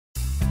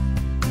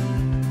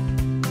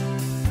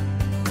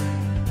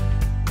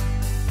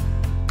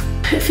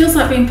it feels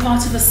like being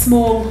part of a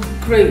small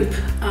group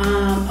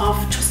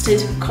of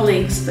trusted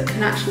colleagues that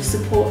can actually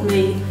support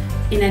me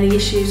in any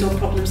issues or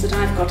problems that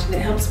I've got, and it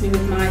helps me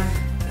with my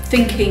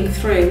thinking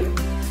through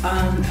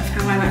of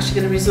how I'm actually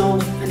going to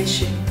resolve an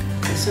issue.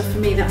 So for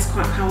me that's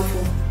quite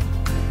powerful.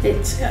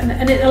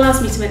 And it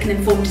allows me to make an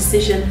informed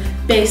decision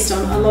based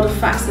on a lot of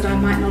facts that I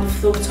might not have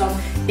thought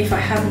of if I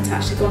hadn't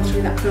actually gone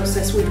through that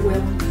process with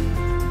Will.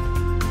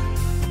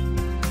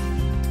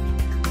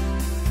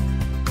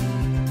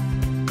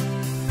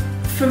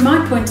 From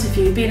my point of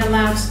view, being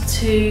allowed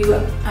to,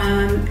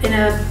 in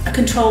a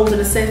controlled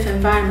and a safe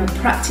environment,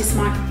 practice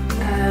my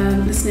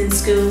listening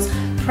skills,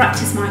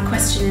 practice my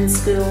questioning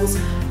skills,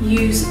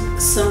 use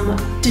some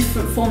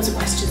different forms of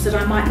questions that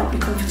I might not be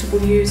comfortable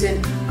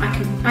using.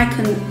 I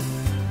can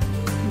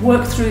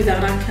work through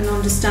that. I can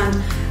understand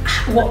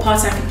what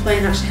part I can play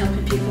in actually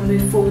helping people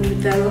move forward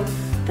with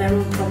their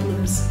own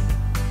problems.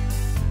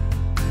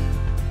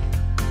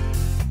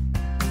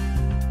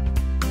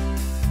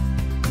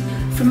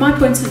 From my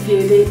point of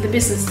view, the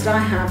business that I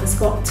have has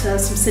got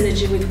some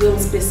synergy with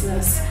Will's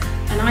business,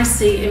 and I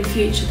see in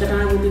future that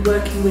I will be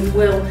working with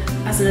Will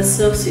as an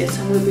associate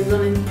and we'll be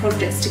running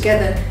projects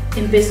together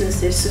in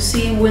businesses. So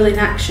seeing Will in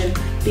action,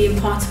 being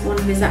part of one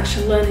of his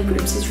action learning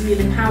groups, is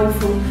really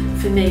powerful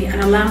for me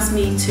and allows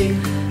me to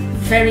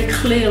very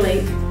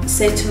clearly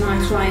say to my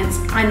clients,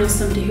 I know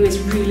somebody who is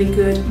really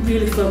good,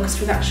 really focused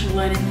with action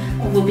learning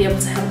and will be able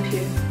to help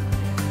you.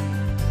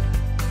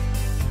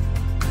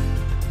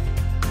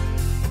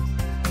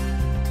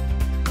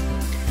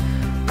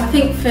 I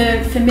think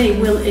for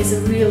me, Will is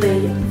a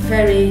really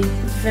very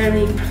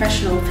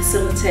professional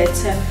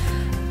facilitator.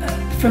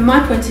 From my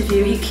point of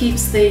view, he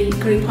keeps the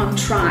group on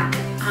track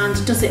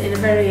and does it in a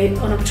very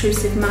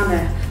unobtrusive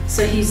manner.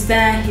 So he's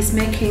there, he's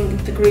making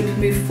the group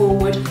move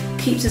forward,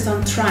 keeps us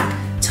on track,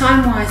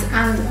 time-wise,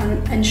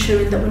 and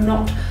ensuring that we're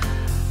not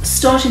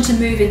starting to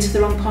move into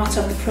the wrong part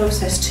of the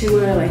process too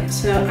early.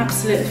 So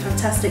absolutely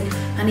fantastic,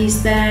 and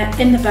he's there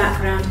in the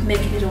background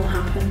making it all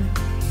happen.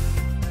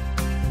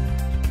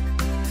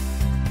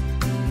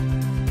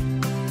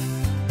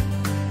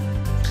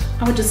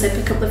 I would just say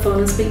pick up the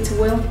phone and speak to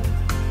Will.